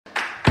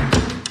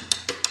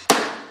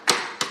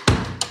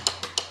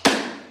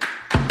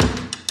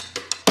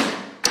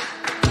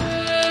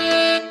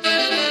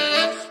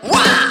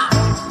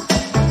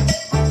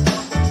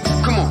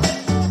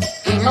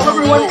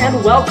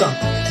welcome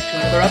to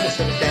another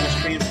episode of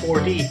Dentistry in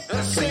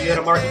 4D, showing you how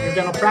to market your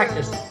dental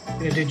practice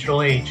in a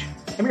digital age.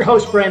 I'm your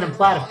host, Brandon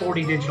Platt of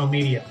 4D Digital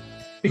Media.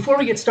 Before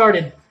we get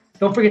started,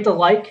 don't forget to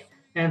like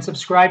and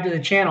subscribe to the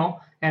channel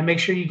and make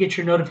sure you get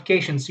your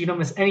notifications so you don't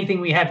miss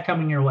anything we have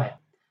coming your way.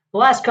 The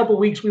last couple of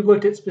weeks, we've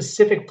looked at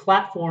specific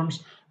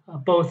platforms,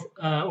 both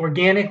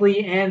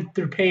organically and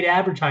through paid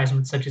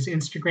advertisements such as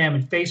Instagram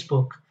and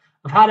Facebook,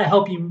 of how to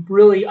help you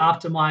really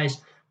optimize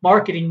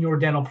marketing your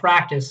dental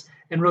practice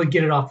and really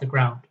get it off the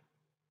ground.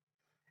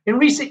 In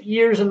recent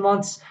years and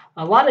months,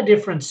 a lot of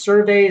different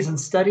surveys and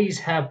studies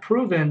have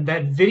proven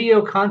that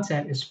video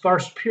content is far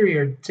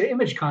superior to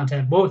image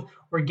content, both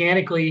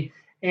organically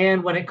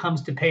and when it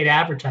comes to paid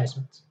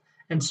advertisements.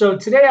 And so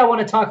today I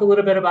want to talk a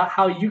little bit about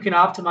how you can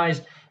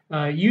optimize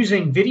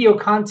using video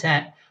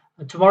content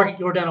to market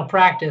your dental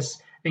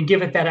practice and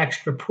give it that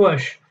extra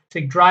push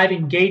to drive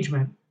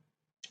engagement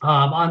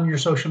on your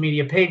social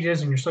media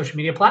pages and your social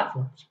media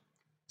platforms,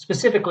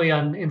 specifically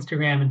on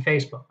Instagram and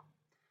Facebook.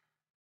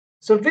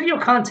 So video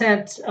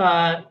content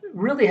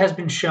really has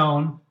been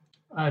shown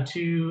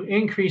to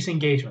increase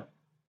engagement.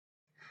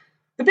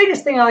 The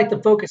biggest thing I like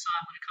to focus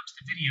on when it comes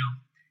to video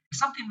is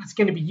something that's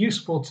going to be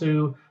useful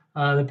to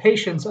the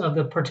patients of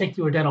the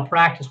particular dental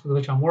practice with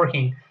which I'm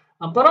working,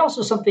 but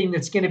also something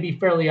that's going to be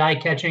fairly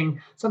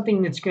eye-catching,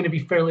 something that's going to be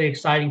fairly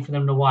exciting for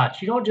them to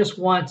watch. You don't just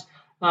want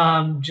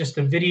just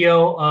a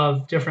video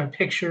of different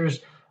pictures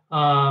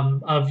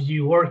of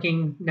you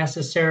working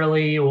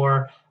necessarily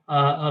or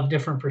of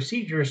different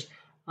procedures,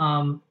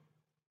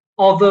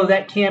 although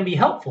that can be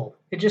helpful.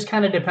 It just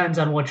kind of depends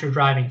on what you're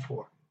driving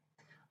for.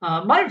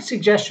 My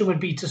suggestion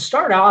would be to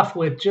start off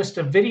with just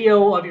a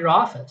video of your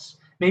office,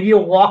 maybe a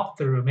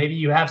walkthrough. Maybe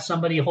you have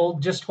somebody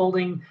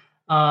holding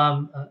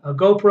a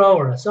GoPro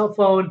or a cell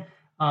phone,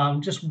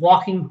 just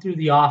walking through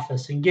the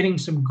office and getting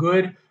some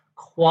good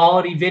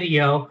quality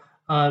video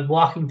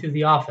walking through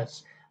the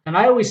office. And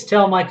I always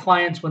tell my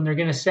clients when they're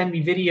going to send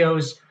me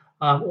videos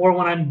or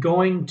when I'm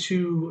going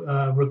to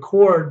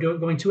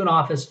going to an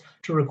office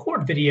to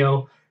record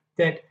video,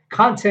 that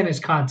content is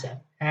content.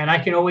 And I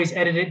can always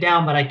edit it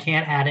down, but I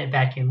can't add it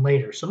back in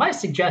later. So my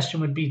suggestion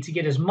would be to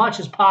get as much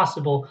as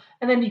possible,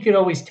 and then you can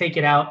always take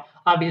it out,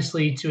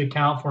 obviously, to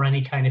account for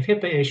any kind of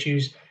HIPAA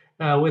issues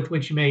with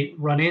which you may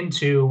run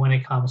into when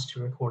it comes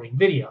to recording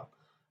video.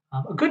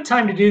 A good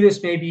time to do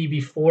this may be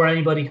before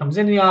anybody comes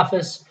into the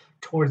office,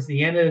 towards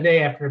the end of the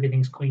day after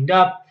everything's cleaned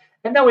up,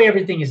 and that way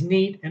everything is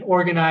neat and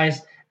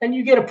organized, and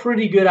you get a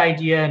pretty good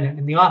idea,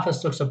 and the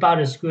office looks about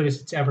as good as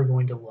it's ever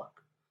going to look.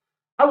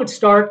 I would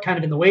start kind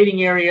of in the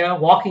waiting area,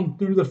 walking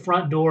through the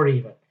front door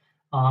even,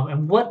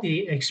 and what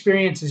the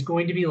experience is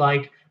going to be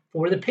like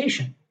for the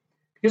patient.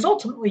 Because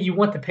ultimately you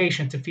want the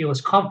patient to feel as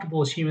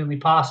comfortable as humanly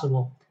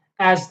possible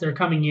as they're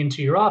coming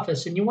into your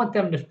office, and you want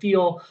them to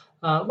feel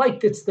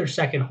like it's their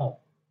second home.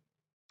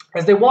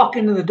 As they walk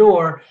into the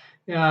door,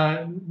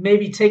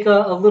 maybe take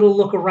a little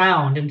look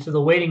around into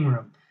the waiting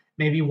room.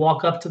 Maybe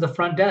walk up to the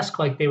front desk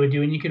like they would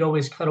do, and you could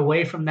always cut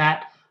away from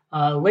that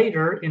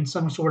later in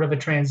some sort of a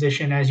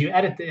transition as you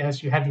have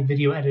the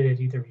video edited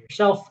either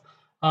yourself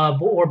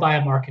or by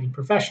a marketing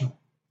professional.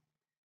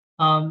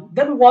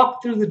 Then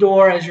walk through the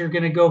door as you're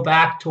going to go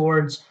back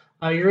towards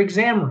your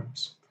exam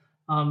rooms.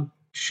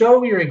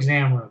 Show your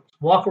exam rooms.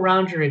 Walk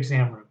around your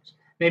exam rooms.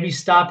 Maybe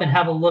stop and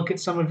have a look at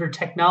some of your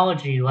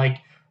technology, like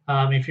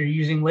if you're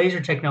using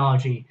laser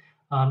technology,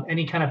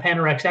 any kind of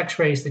Panorex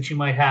x-rays that you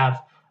might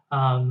have,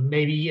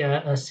 maybe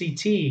a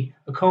CT,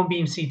 a cone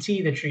beam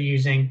CT that you're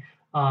using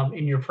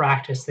in your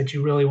practice that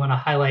you really want to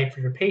highlight for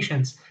your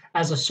patients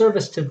as a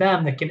service to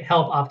them that can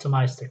help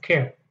optimize their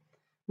care.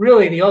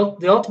 Really, the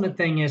ultimate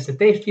thing is that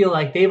they feel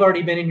like they've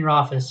already been in your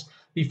office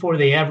before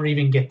they ever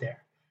even get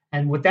there.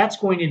 And what that's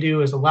going to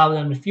do is allow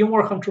them to feel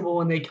more comfortable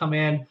when they come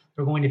in.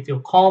 They're going to feel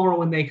calmer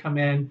when they come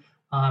in.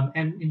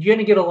 And you're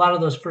going to get a lot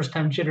of those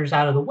first-time jitters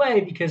out of the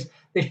way because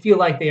they feel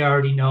like they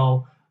already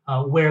know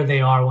where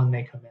they are when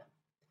they come in.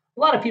 A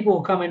lot of people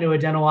will come into a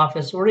dental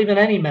office or even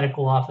any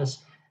medical office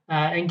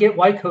and get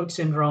white coat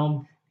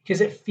syndrome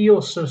because it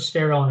feels so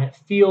sterile and it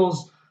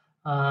feels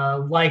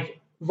like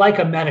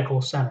a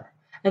medical center.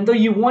 And though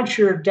you want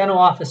your dental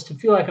office to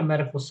feel like a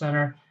medical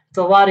center, it's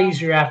a lot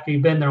easier after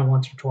you've been there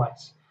once or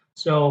twice.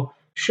 So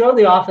show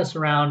the office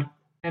around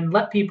and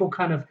let people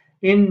kind of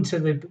into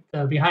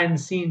the behind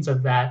the scenes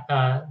of that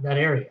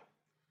area.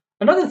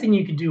 Another thing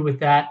you can do with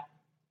that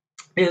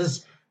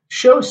is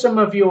show some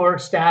of your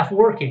staff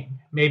working,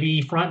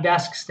 maybe front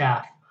desk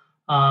staff,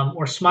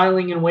 or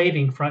smiling and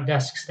waving front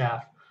desk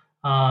staff.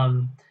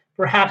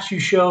 Perhaps you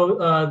show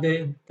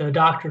the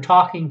doctor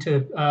talking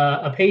to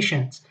a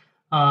patient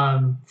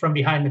from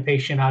behind the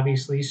patient,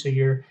 obviously, so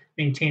you're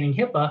maintaining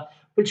HIPAA,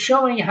 but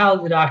showing how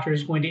the doctor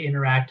is going to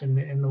interact in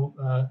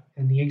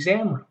the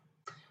exam room.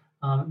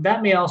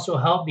 That may also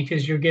help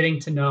because you're getting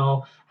to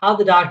know how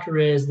the doctor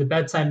is, the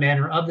bedside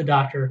manner of the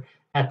doctor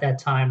at that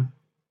time.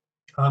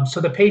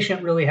 So the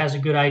patient really has a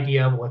good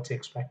idea of what to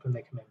expect when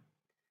they come in.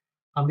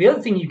 The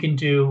other thing you can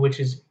do, which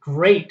is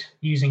great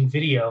using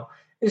video,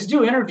 is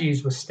do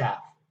interviews with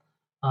staff.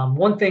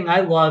 One thing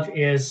I love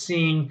is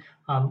seeing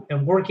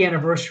and work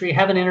anniversary,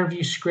 have an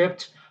interview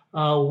script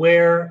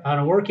where on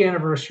a work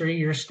anniversary,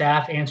 your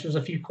staff answers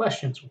a few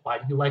questions. Why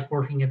do you like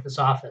working at this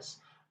office?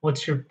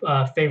 What's your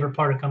favorite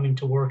part of coming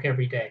to work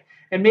every day?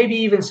 And maybe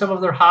even some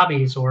of their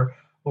hobbies or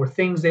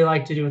things they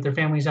like to do with their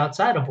families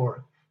outside of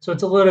work. So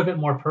it's a little bit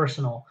more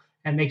personal,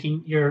 and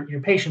making your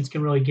patients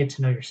can really get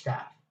to know your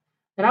staff.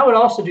 And I would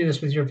also do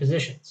this with your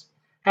physicians.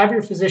 Have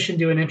your physician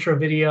do an intro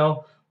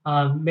video,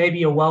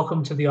 maybe a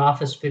welcome to the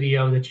office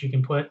video that you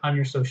can put on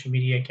your social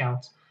media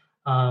accounts,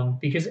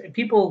 because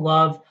people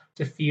love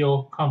to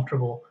feel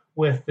comfortable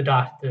with the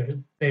doctor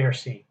they are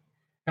seeing.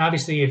 And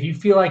obviously, if you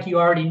feel like you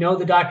already know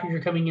the doctor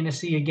you're coming in to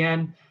see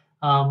again,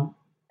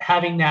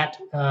 having that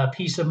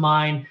peace of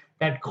mind,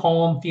 that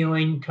calm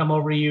feeling come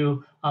over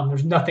you,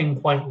 there's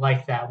nothing quite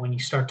like that when you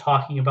start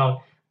talking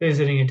about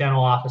visiting a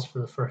dental office for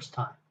the first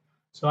time.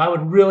 So I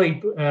would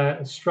really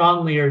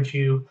strongly urge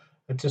you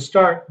to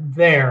start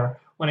there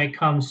when it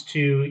comes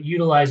to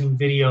utilizing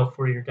video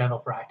for your dental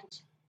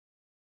practice.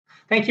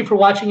 Thank you for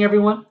watching,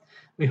 everyone.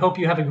 We hope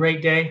you have a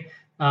great day.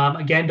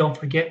 Again, don't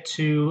forget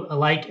to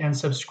like and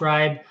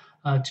subscribe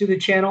to the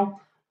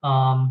channel.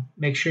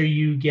 Make sure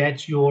you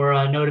get your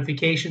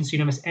notifications so you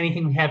don't miss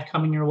anything we have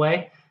coming your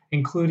way,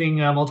 including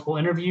multiple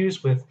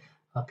interviews with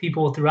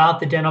people throughout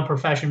the dental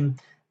profession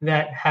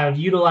that have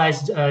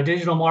utilized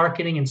digital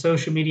marketing and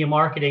social media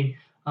marketing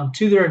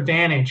to their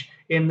advantage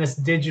in this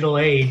digital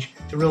age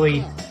to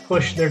really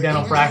push their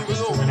dental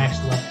practice to the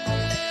next level.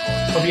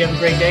 Hope you have a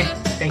great day.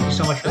 Thank you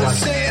so much for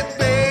watching.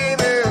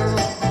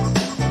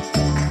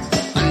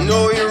 I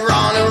know you're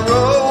on a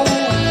roll,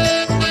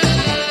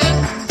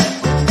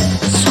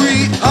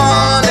 sweet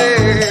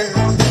honey.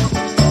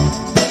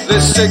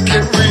 Let's take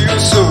it.